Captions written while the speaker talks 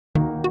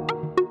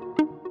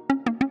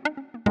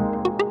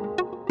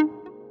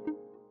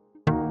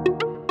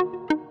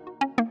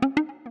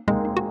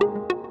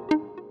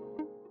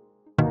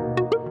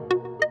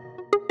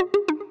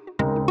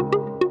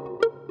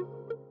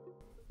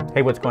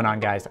Hey, what's going on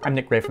guys? I'm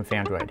Nick Gray from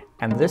Phandroid,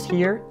 and this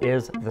here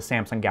is the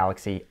Samsung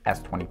Galaxy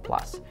S20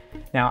 Plus.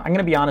 Now, I'm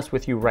gonna be honest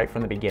with you right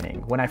from the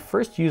beginning. When I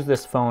first used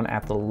this phone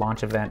at the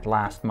launch event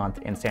last month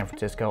in San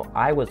Francisco,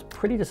 I was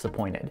pretty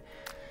disappointed.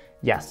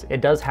 Yes, it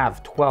does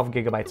have 12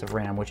 gigabytes of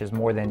RAM, which is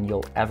more than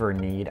you'll ever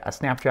need, a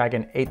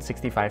Snapdragon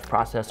 865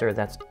 processor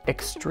that's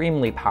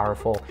extremely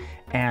powerful,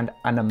 and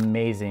an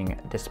amazing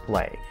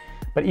display.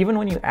 But even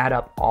when you add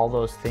up all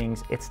those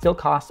things, it still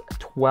costs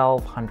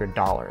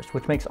 $1,200,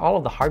 which makes all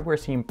of the hardware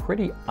seem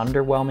pretty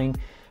underwhelming,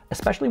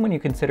 especially when you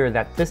consider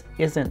that this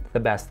isn't the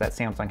best that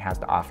Samsung has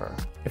to offer.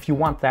 If you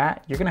want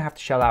that, you're gonna have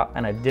to shell out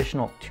an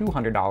additional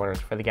 $200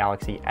 for the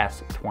Galaxy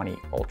S20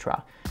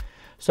 Ultra.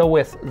 So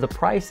with the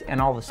price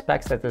and all the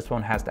specs that this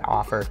phone has to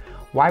offer,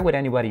 why would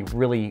anybody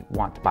really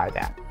want to buy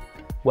that?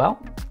 Well,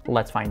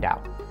 let's find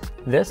out.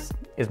 This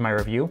is my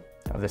review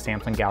of the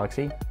Samsung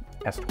Galaxy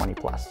S20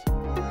 Plus.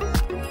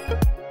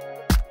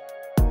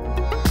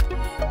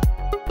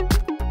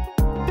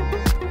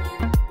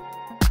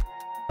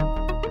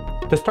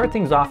 To start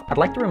things off, I'd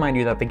like to remind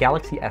you that the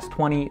Galaxy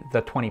S20, the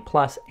 20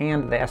 Plus,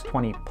 and the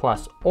S20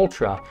 Plus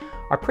Ultra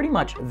are pretty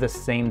much the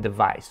same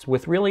device,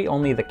 with really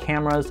only the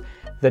cameras,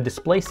 the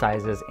display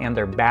sizes, and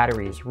their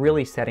batteries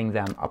really setting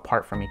them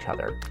apart from each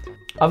other.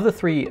 Of the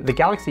three, the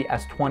Galaxy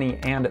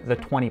S20 and the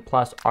 20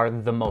 Plus are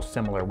the most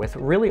similar, with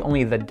really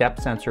only the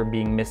depth sensor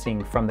being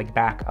missing from the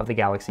back of the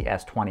Galaxy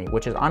S20,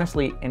 which is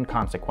honestly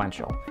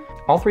inconsequential.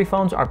 All three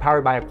phones are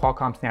powered by a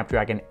Qualcomm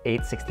Snapdragon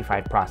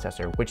 865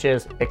 processor, which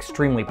is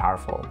extremely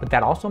powerful, but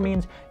that also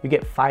means you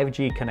get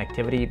 5G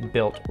connectivity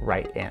built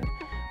right in.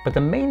 But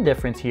the main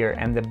difference here,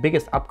 and the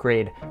biggest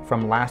upgrade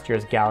from last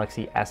year's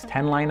Galaxy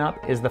S10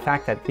 lineup, is the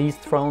fact that these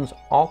phones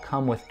all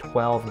come with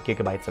 12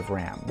 gigabytes of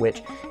RAM,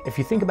 which, if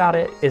you think about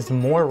it, is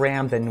more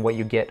RAM than what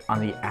you get on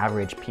the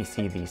average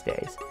PC these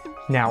days.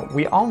 Now,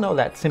 we all know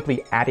that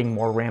simply adding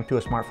more RAM to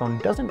a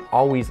smartphone doesn't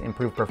always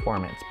improve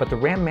performance, but the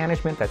RAM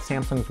management that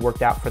Samsung's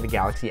worked out for the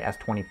Galaxy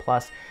S20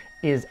 Plus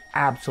is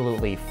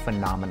absolutely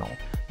phenomenal.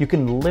 You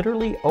can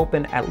literally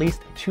open at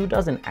least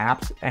 24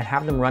 apps and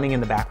have them running in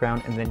the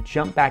background and then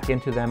jump back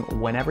into them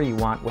whenever you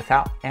want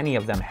without any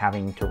of them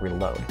having to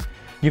reload.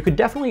 You could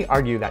definitely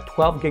argue that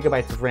 12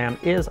 gigabytes of RAM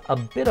is a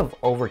bit of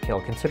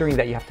overkill, considering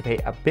that you have to pay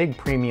a big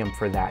premium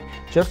for that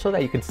just so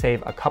that you can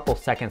save a couple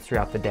seconds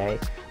throughout the day.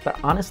 But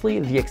honestly,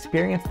 the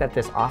experience that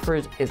this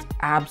offers is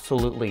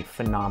absolutely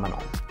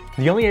phenomenal.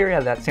 The only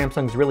area that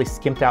Samsung's really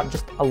skimped out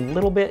just a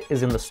little bit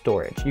is in the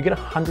storage. You get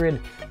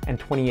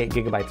 128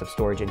 gigabytes of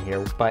storage in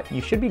here, but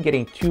you should be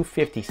getting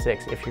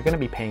 256 if you're gonna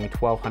be paying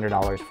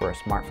 $1,200 for a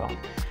smartphone.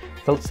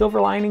 The silver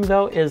lining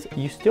though is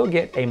you still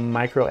get a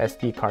micro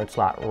SD card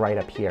slot right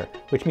up here,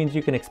 which means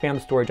you can expand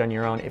the storage on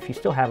your own if you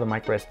still have a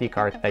micro SD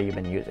card that you've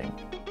been using.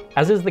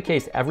 As is the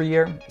case every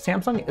year,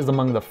 Samsung is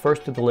among the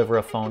first to deliver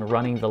a phone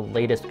running the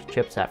latest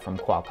chipset from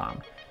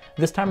Qualcomm.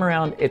 This time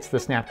around, it's the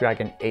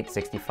Snapdragon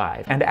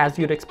 865, and as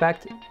you'd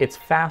expect, it's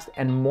fast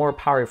and more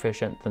power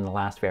efficient than the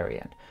last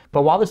variant.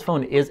 But while this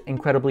phone is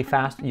incredibly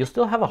fast, you'll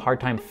still have a hard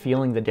time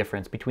feeling the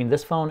difference between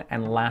this phone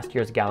and last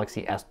year's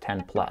Galaxy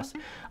S10 Plus,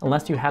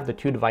 unless you have the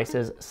two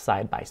devices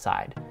side by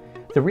side.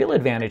 The real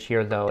advantage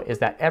here though is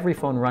that every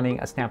phone running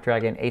a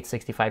Snapdragon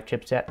 865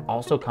 chipset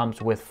also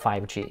comes with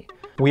 5G.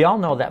 We all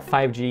know that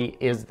 5G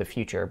is the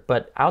future,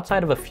 but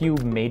outside of a few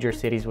major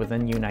cities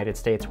within the United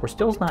States, we're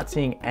still not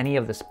seeing any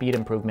of the speed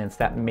improvements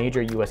that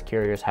major US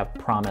carriers have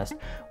promised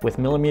with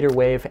millimeter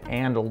wave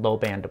and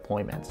low-band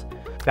deployments.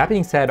 That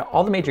being said,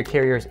 all the major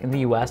carriers in the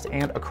US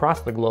and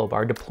across the globe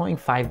are deploying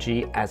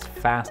 5G as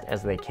fast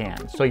as they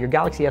can, so your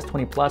Galaxy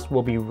S20 Plus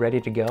will be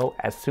ready to go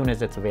as soon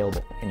as it's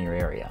available in your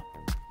area.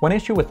 One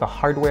issue with the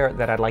hardware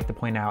that I'd like to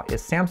point out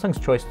is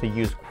Samsung's choice to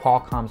use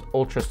Qualcomm's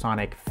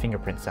ultrasonic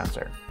fingerprint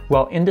sensor.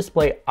 While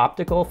in-display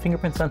optical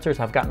fingerprint sensors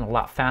have gotten a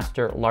lot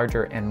faster,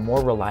 larger, and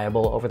more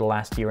reliable over the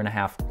last year and a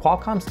half,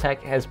 Qualcomm's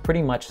tech has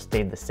pretty much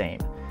stayed the same.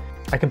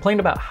 I complained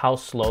about how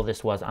slow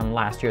this was on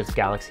last year's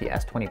Galaxy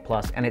S20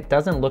 Plus, and it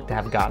doesn't look to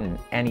have gotten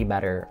any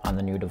better on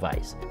the new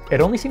device. It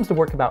only seems to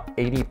work about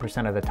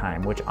 80% of the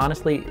time, which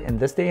honestly, in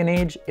this day and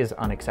age, is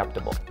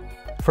unacceptable.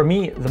 For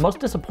me, the most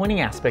disappointing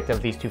aspect of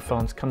these two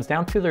phones comes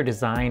down to their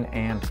design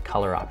and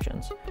color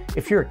options.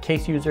 If you're a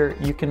case user,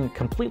 you can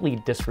completely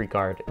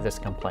disregard this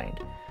complaint.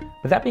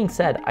 But that being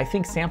said, I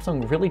think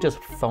Samsung really just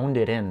phoned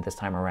it in this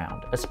time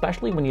around,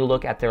 especially when you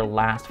look at their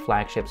last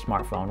flagship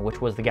smartphone,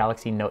 which was the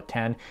Galaxy Note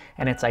 10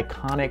 and its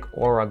iconic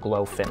Aura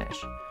Glow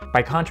finish.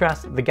 By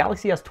contrast, the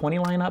Galaxy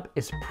S20 lineup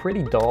is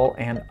pretty dull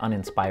and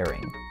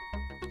uninspiring.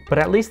 But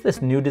at least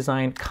this new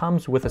design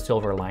comes with a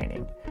silver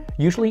lining.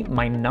 Usually,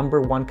 my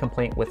 #1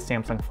 complaint with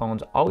Samsung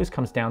phones always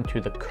comes down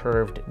to the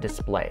curved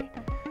display.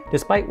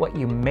 Despite what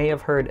you may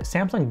have heard,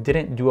 Samsung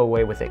didn't do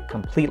away with it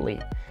completely.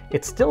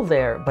 It's still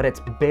there, but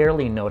it's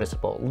barely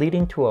noticeable,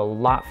 leading to a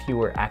lot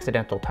fewer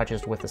accidental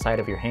touches with the side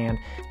of your hand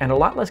and a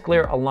lot less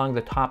glare along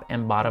the top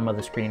and bottom of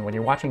the screen when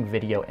you're watching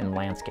video in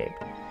landscape.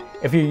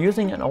 If you're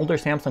using an older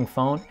Samsung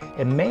phone,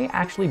 it may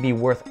actually be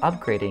worth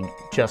upgrading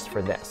just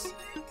for this.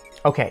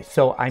 Okay,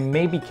 so I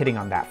may be kidding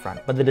on that front,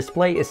 but the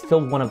display is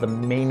still one of the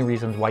main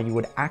reasons why you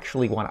would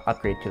actually want to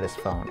upgrade to this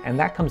phone, and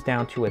that comes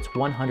down to its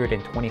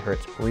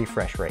 120Hz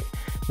refresh rate,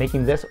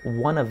 making this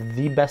one of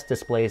the best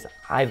displays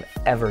I've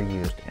ever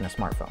used in a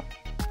smartphone.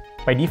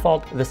 By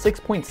default, the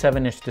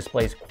 6.7-inch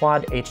display's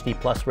Quad HD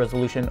Plus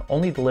resolution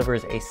only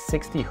delivers a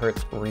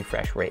 60Hz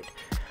refresh rate,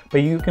 but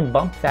you can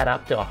bump that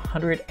up to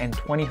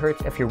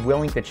 120Hz if you're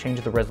willing to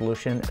change the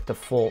resolution to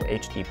Full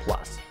HD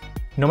Plus.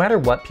 No matter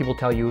what people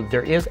tell you,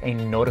 there is a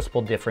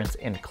noticeable difference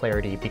in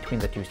clarity between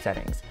the two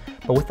settings,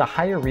 but with the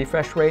higher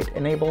refresh rate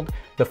enabled,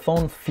 the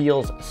phone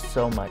feels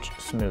so much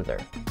smoother.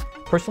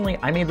 Personally,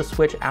 I made the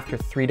switch after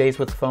 3 days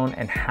with the phone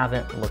and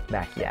haven't looked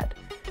back yet.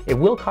 It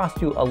will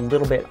cost you a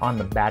little bit on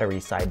the battery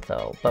side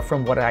though, but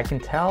from what I can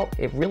tell,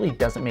 it really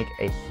doesn't make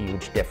a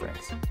huge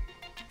difference.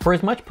 For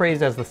as much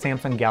praise as the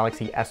Samsung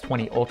Galaxy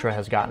S20 Ultra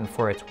has gotten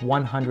for its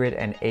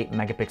 108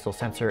 megapixel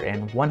sensor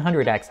and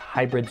 100x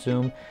hybrid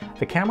zoom,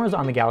 the cameras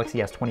on the Galaxy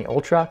S20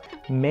 Ultra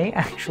may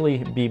actually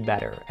be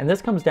better, and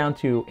this comes down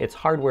to its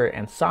hardware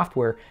and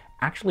software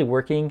actually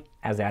working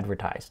as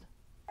advertised.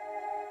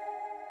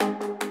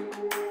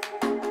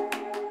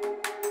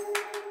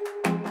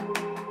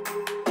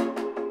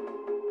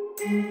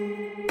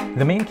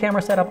 The main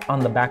camera setup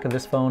on the back of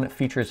this phone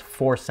features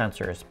 4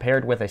 sensors,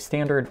 paired with a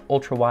standard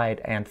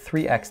ultra-wide and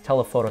 3x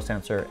telephoto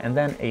sensor, and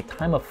then a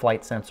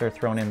time-of-flight sensor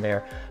thrown in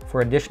there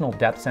for additional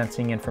depth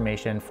sensing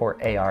information for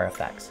AR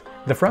effects.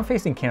 The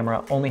front-facing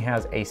camera only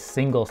has a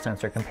single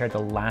sensor compared to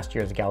last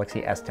year's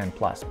Galaxy S10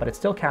 Plus, but it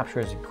still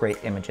captures great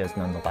images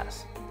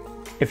nonetheless.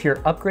 If you're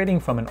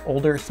upgrading from an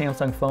older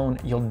Samsung phone,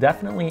 you'll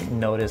definitely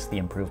notice the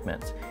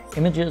improvements.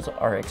 Images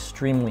are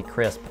extremely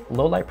crisp,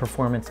 low light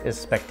performance is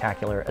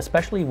spectacular,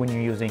 especially when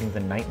you're using the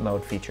night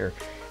mode feature,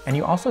 and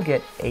you also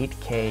get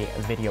 8K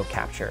video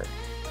capture.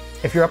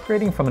 If you're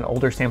upgrading from an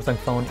older Samsung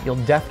phone, you'll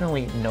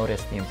definitely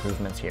notice the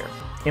improvements here.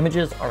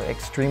 Images are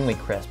extremely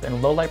crisp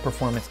and low light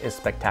performance is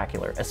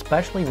spectacular,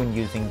 especially when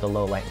using the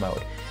low light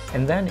mode.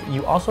 And then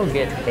you also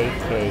get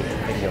 8K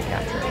video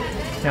capture.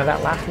 Now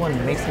that last one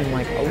may seem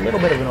like a little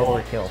bit of an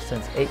overkill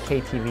since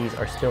 8K TVs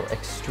are still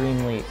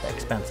extremely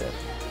expensive,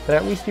 but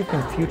at least you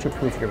can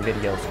future-proof your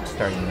videos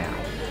starting now.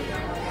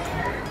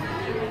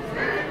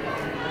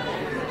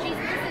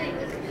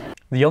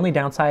 The only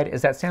downside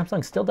is that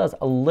Samsung still does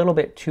a little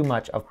bit too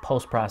much of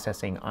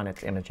post-processing on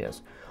its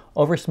images,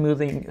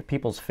 over-smoothing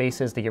people's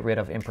faces to get rid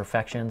of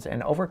imperfections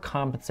and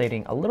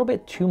overcompensating a little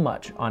bit too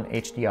much on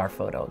HDR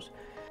photos.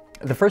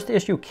 The first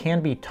issue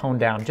can be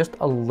toned down just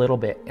a little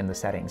bit in the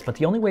settings, but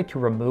the only way to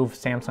remove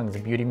Samsung's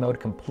beauty mode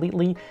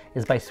completely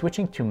is by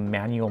switching to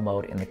manual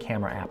mode in the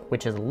camera app,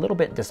 which is a little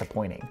bit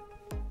disappointing.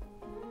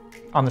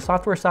 On the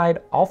software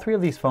side, all 3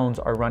 of these phones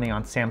are running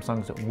on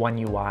Samsung's One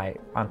UI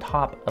on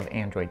top of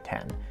Android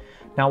 10.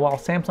 Now, while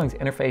Samsung's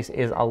interface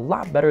is a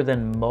lot better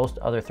than most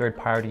other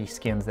third-party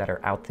skins that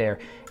are out there,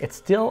 it's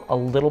still a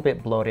little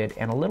bit bloated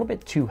and a little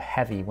bit too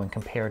heavy when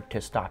compared to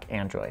stock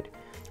Android.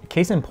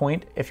 Case in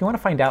point, if you want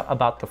to find out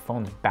about the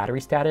phone's battery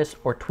status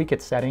or tweak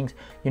its settings,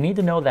 you need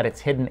to know that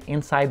it's hidden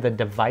inside the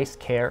device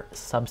care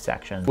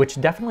subsection, which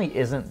definitely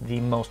isn't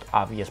the most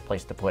obvious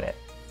place to put it.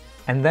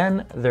 And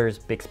then there's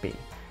Bixby.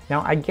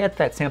 Now, I get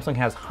that Samsung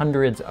has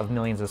hundreds of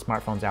millions of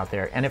smartphones out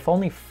there, and if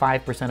only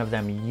 5% of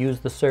them use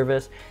the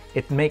service,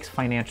 it makes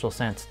financial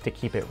sense to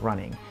keep it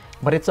running.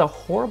 But it's a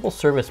horrible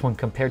service when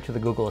compared to the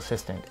Google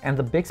Assistant, and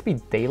the Bixby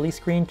daily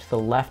screen to the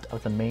left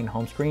of the main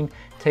home screen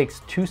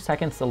takes 2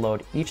 seconds to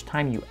load each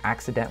time you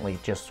accidentally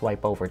just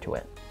swipe over to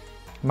it.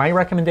 My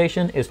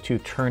recommendation is to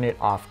turn it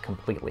off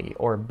completely,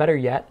 or better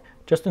yet,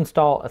 just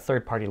install a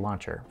third-party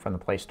launcher from the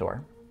Play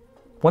Store.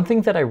 One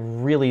thing that I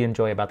really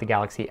enjoy about the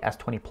Galaxy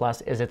S20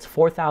 Plus is its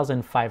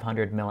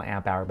 4,500 mAh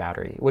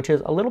battery, which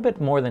is a little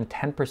bit more than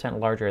 10%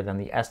 larger than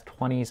the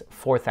S20's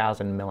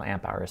 4,000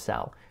 mAh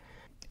cell.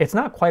 It's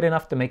not quite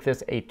enough to make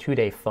this a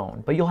 2-day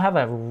phone, but you'll have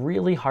a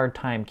really hard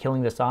time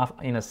killing this off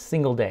in a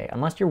single day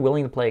unless you're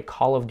willing to play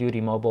Call of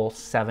Duty Mobile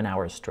 7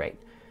 hours straight.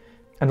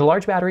 And the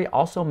large battery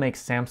also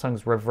makes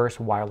Samsung's reverse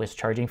wireless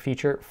charging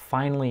feature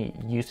finally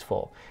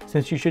useful,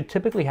 since you should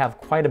typically have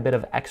quite a bit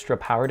of extra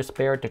power to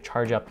spare to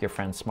charge up your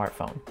friend's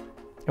smartphone.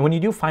 And when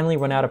you do finally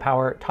run out of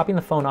power, topping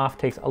the phone off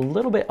takes a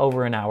little bit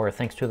over an hour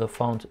thanks to the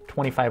phone's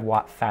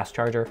 25-watt fast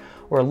charger,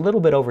 or a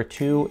little bit over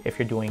 2 if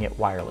you're doing it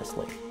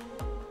wirelessly.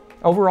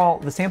 Overall,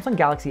 the Samsung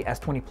Galaxy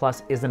S20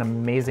 Plus is an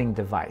amazing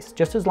device,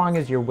 just as long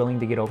as you're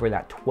willing to get over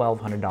that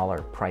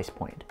 $1,200 price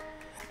point.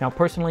 Now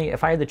personally,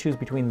 if I had to choose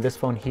between this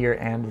phone here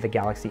and the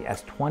Galaxy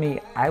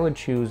S20, I would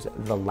choose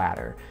the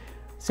latter.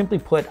 Simply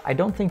put, I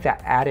don't think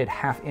that added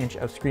 ½ inch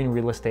of screen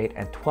real estate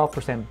and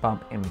 12%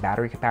 bump in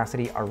battery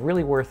capacity are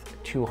really worth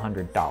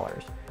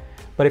 $200.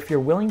 But if you're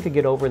willing to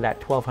get over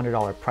that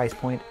 $1,200 price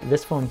point,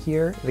 this phone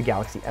here, the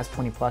Galaxy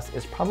S20 Plus,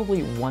 is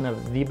probably one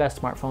of the best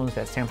smartphones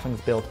that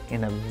Samsung's built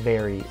in a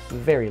very,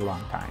 very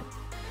long time.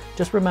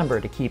 Just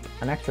remember to keep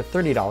an extra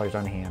 $30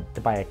 on hand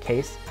to buy a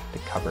case to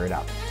cover it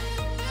up.